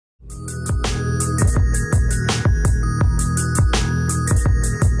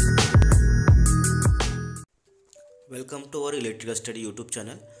Electrical Study YouTube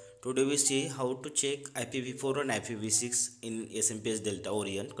channel. Today we see how to check IPV4 and IPV6 in SMPS Delta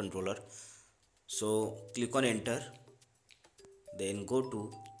Orion controller. So click on enter, then go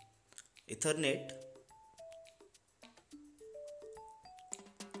to Ethernet,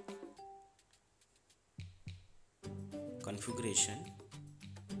 configuration,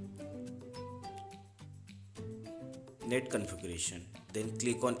 net configuration, then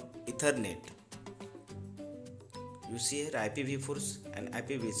click on Ethernet. You see here IPv4 and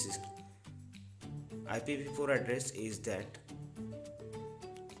IPv6. IPv4 address is that,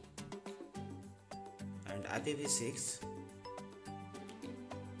 and IPv6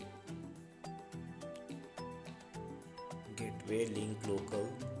 gateway link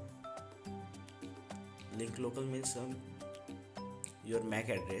local. Link local means your MAC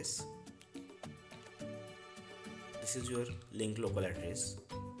address. This is your link local address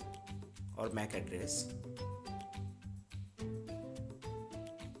or MAC address.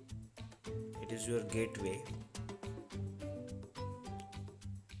 It is your gateway.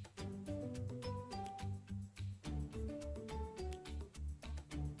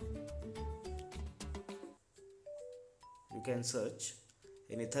 You can search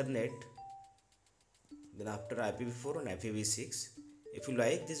in Ethernet, then after IPv4 and IPv6. If you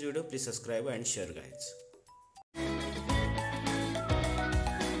like this video, please subscribe and share, guys.